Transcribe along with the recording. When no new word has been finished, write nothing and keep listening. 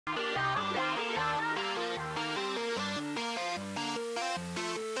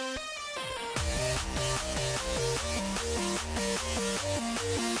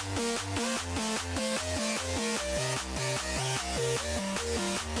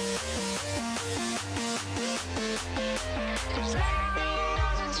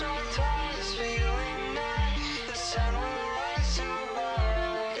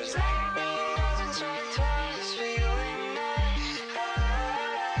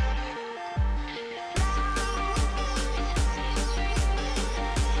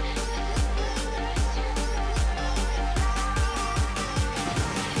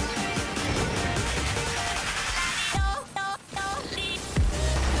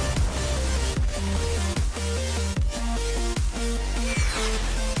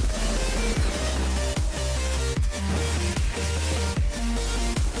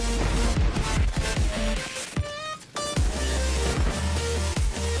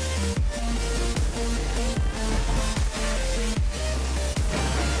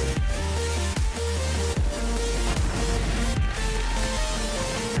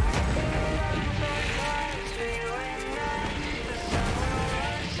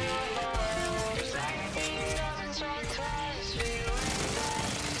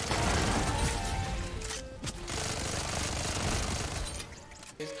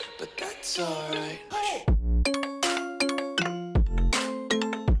It's alright.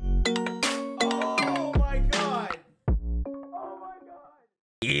 Oh my god! Oh my god!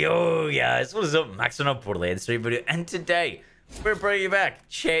 Yo guys, what is up? Max on a Borderlands 3 video, and today we're bringing back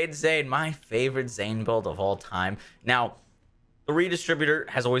Zane, my favorite Zane build of all time. Now, the redistributor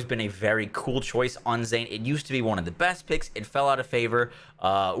has always been a very cool choice on Zane. It used to be one of the best picks. It fell out of favor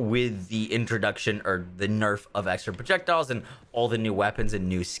with the introduction or the nerf of extra projectiles and all the new weapons and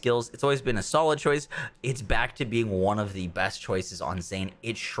new skills. It's always been a solid choice. It's back to being one of the best choices on Zane.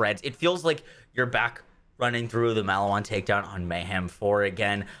 It shreds. It feels like you're back running through the Malawan takedown on Mayhem 4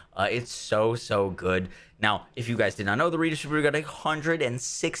 again. It's so good. Now, if you guys did not know, the redistributor got a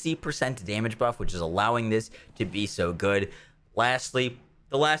 160% damage buff, which is allowing this to be so good. Lastly,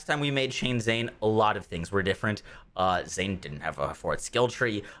 the last time we made Zane, a lot of things were different. Zane didn't have a fourth skill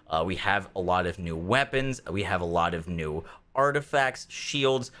tree. We have a lot of new weapons. We have a lot of new artifacts,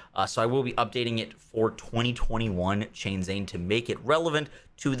 shields. So I will be updating it for 2021 Zane to make it relevant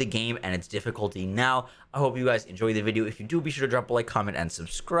to the game and its difficulty now. I hope you guys enjoy the video. If you do, be sure to drop a like, comment, and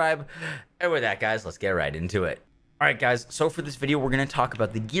subscribe. And with that, guys, let's get right into it. All right, guys, so for this video, we're going to talk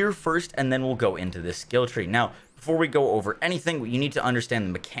about the gear first, and then we'll go into the skill tree. Now, before we go over anything, you need to understand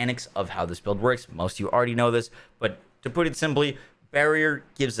the mechanics of how this build works. Most of you already know this, but to put it simply, barrier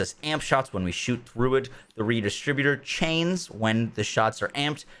gives us amp shots when we shoot through it. The redistributor chains when the shots are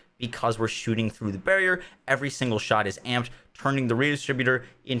amped. Because we're shooting through the barrier, every single shot is amped, turning the redistributor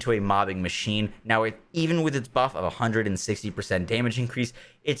into a mobbing machine. Now, even with its buff of 160% damage increase,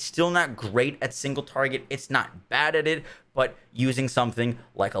 it's still not great at single target. It's not bad at it, but using something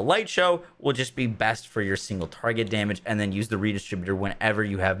like a light show will just be best for your single target damage, and then use the redistributor whenever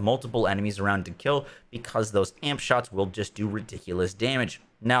you have multiple enemies around to kill, because those amp shots will just do ridiculous damage.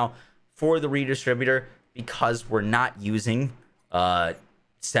 Now, for the redistributor, because we're not using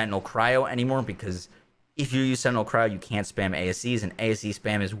Sentinel Cryo anymore, because if you use Sentinel Cryo, you can't spam ASCs, and ASC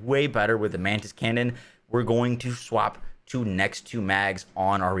spam is way better with the Mantis Cannon. We're going to swap to next to mags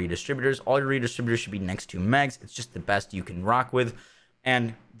on our redistributors. All your redistributors should be next to mags. It's just the best you can rock with.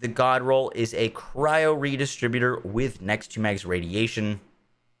 And the God Roll is a Cryo redistributor with next to mags radiation.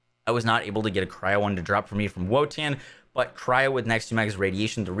 I was not able to get a Cryo one to drop for me from Wotan, but Cryo with next to mags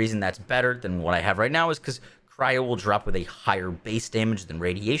radiation, the reason that's better than what I have right now is because Cryo will drop with a higher base damage than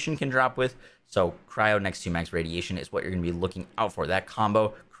radiation can drop with. So Cryo next to max radiation is what you're going to be looking out for. That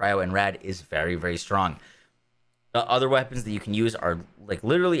combo, Cryo and Rad, is very strong. The other weapons that you can use are like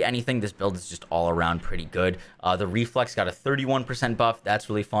literally anything. This build is just all around pretty good. The Reflex got a 31% buff. That's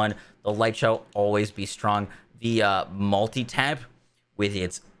really fun. The Light Show, always be strong. The multi-tap with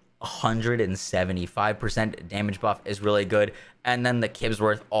its 175% damage buff is really good. And then the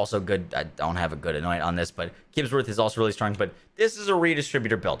Kibsworth, also good. I don't have a good anoint on this, but Kibsworth is also really strong. But this is a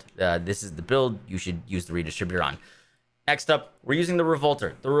redistributor build. This is the build you should use the redistributor on. Next up, we're using the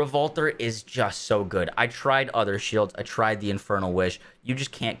Revolter. The Revolter is just so good. I tried other shields. I tried the Infernal Wish. You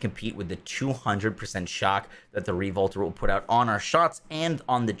just can't compete with the 200% shock that the Revolter will put out on our shots and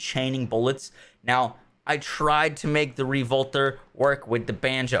on the chaining bullets. Now, I tried to make the Revolter work with the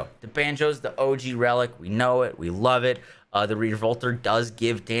Banjo. The Banjo's the OG relic. We know it. We love it. The Revolter does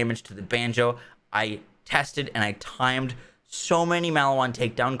give damage to the Banjo. I tested and I timed so many Malawan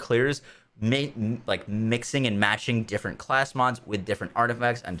takedown clears, like mixing and matching different class mods with different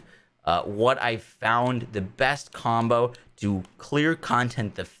artifacts. And what I found the best combo to clear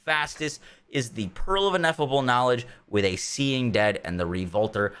content the fastest is the Pearl of Ineffable Knowledge with a Seeing Dead and the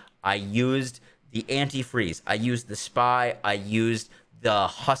Revolter. I used the Anti-Freeze, I used the Spy, I used the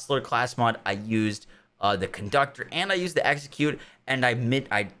Hustler class mod, I used the Conductor, and I used the Execute, and I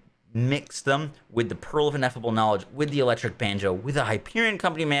mixed them with the Pearl of Ineffable Knowledge, with the Electric Banjo, with a Hyperion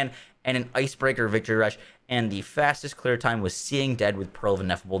Company Man, and an Icebreaker Victory Rush, and the fastest clear time was Seeing Dead with Pearl of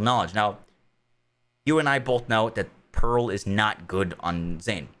Ineffable Knowledge. Now, you and I both know that Pearl is not good on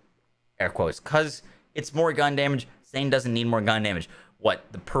Zane, air quotes, because it's more gun damage. Zane doesn't need more gun damage. What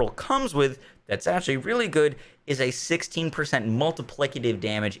the Pearl comes with that's actually really good is a 16% multiplicative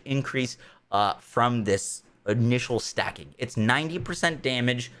damage increase from this initial stacking. It's 90%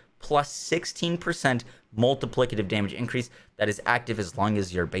 damage plus 16% multiplicative damage increase that is active as long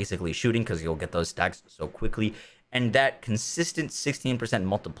as you're basically shooting, because you'll get those stacks so quickly. And that consistent 16%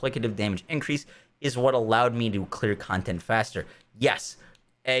 multiplicative damage increase is what allowed me to clear content faster. Yes,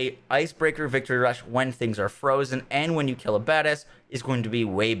 a Icebreaker Victory Rush when things are frozen and when you kill a badass is going to be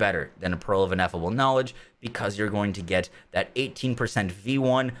way better than a Pearl of Ineffable Knowledge, because you're going to get that 18%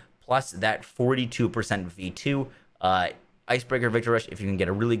 V1 plus that 42% V2. Icebreaker Victory Rush, if you can get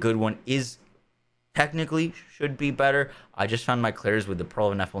a really good one, is technically should be better. I just found my clears with the Pearl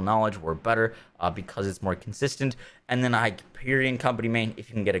of Ineffable Knowledge were better because it's more consistent. And then Hyperion Company main, if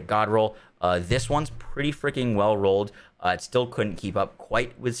you can get a God roll. This one's pretty freaking well rolled. It still couldn't keep up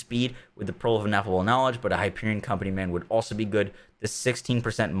quite with speed with the Pearl of Ineffable Knowledge, but a Hyperion Company man would also be good. The 16%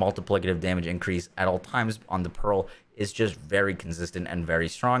 multiplicative damage increase at all times on the Pearl is just very consistent and very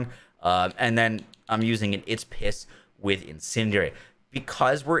strong. And then I'm using an It's Piss with Incendiary.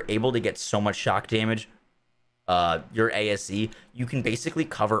 Because we're able to get so much shock damage, your ASE, you can basically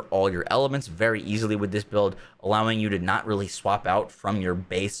cover all your elements very easily with this build, allowing you to not really swap out from your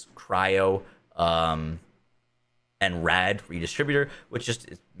base cryo and rad redistributor, which just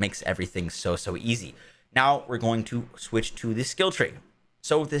makes everything so easy. Now we're going to switch to the skill tree.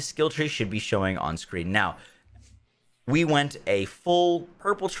 So this skill tree should be showing on screen now. We went a full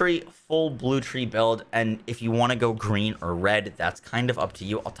purple tree, full blue tree build, and if you want to go green or red, that's kind of up to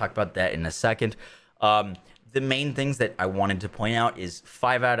you. I'll talk about that in a second. The main things that I wanted to point out is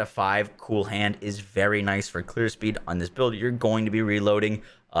 5 out of 5 cool hand is very nice for clear speed on this build. You're going to be reloading.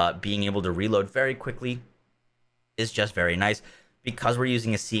 Being able to reload very quickly is just very nice. Because we're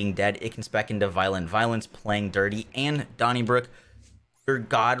using a Seeing Dead, it can spec into Violent Violence, Playing Dirty, and Donnybrook. Your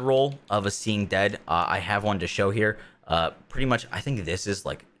God roll of a Seeing Dead, I have one to show here. Pretty much, I think this is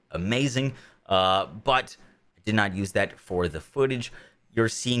like amazing, but I did not use that for the footage. Your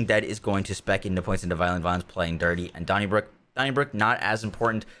Seeing Dead is going to spec into points into Violent Violence, Playing Dirty, and Donnybrook. Donnybrook, not as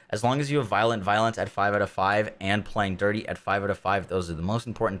important. As long as you have Violent Violence at 5 out of 5 and Playing Dirty at 5 out of 5, those are the most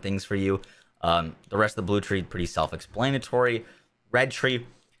important things for you. The rest of the blue tree, pretty self-explanatory. Red tree,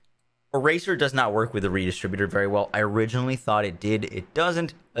 Eraser does not work with the redistributor very well. I originally thought it did. It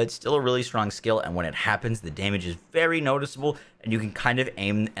doesn't. It's still a really strong skill, and when it happens, the damage is very noticeable, and you can kind of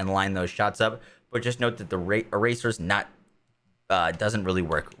aim and line those shots up. But just note that the Eraser's not doesn't really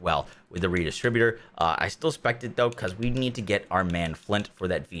work well with the redistributor. I still spec'd it though, because we need to get our man Flint for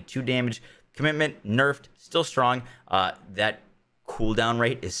that V2 damage. Commitment nerfed, still strong. That cooldown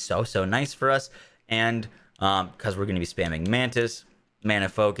rate is so nice for us, and because we're going to be spamming Mantis, Mana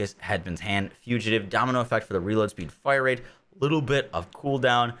Focus, Headman's Hand, Fugitive, Domino Effect for the reload speed, fire rate, little bit of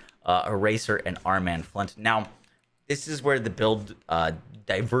cooldown, Eraser, and R-Man Flint. Now, this is where the build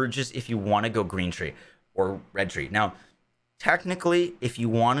diverges if you want to go green tree or red tree. Now, technically, if you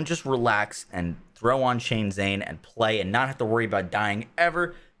want to just relax and throw on Chain Zane and play and not have to worry about dying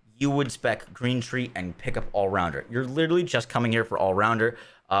ever, you would spec green tree and pick up all-rounder. You're literally just coming here for all-rounder.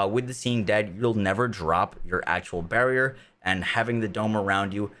 With the Seeing Dead, you'll never drop your actual barrier, and having the dome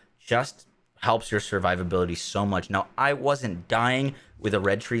around you just helps your survivability so much. Now, I wasn't dying with a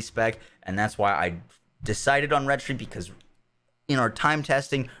red tree spec, and that's why I decided on red tree, because in our time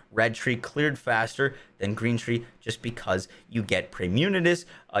testing, red tree cleared faster than green tree just because you get Premunitus.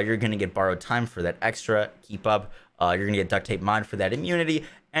 You're going to get borrowed time for that extra keep up. You're going to get duct tape mod for that immunity,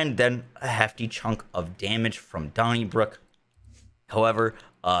 and then a hefty chunk of damage from Donnybrook. However,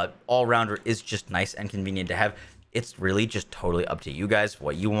 all-rounder is just nice and convenient to have. It's really just totally up to you guys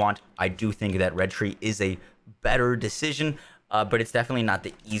what you want. I do think that red tree is a better decision, but it's definitely not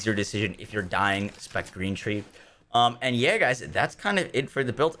the easier decision if you're dying. Spec green tree. And yeah, guys, that's kind of it for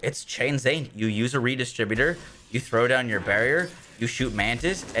the build. It's Chain Zane. You use a redistributor, you throw down your barrier, you shoot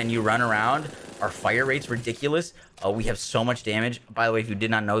Mantis, and you run around. Our fire rate's ridiculous. We have so much damage. By the way, if you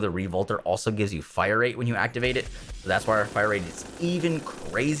did not know, the Revolter also gives you fire rate when you activate it. So that's why our fire rate is even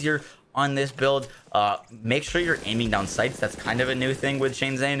crazier on this build. Make sure you're aiming down sights. That's kind of a new thing with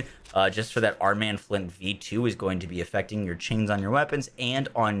Chain Zane. Just for that R-Man Flint V2 is going to be affecting your chains on your weapons and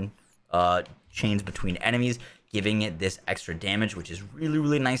on chains between enemies, giving it this extra damage, which is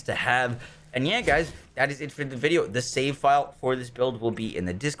really nice to have. And yeah, guys, that is it for the video. The save file for this build will be in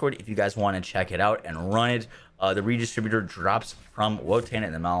the Discord if you guys want to check it out and run it. The redistributor drops from Wotan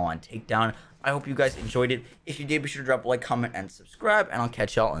and the Malawan takedown. I hope you guys enjoyed it. If you did, be sure to drop a like, comment, and subscribe, and I'll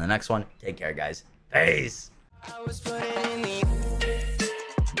catch y'all in the next one. Take care, guys. Peace.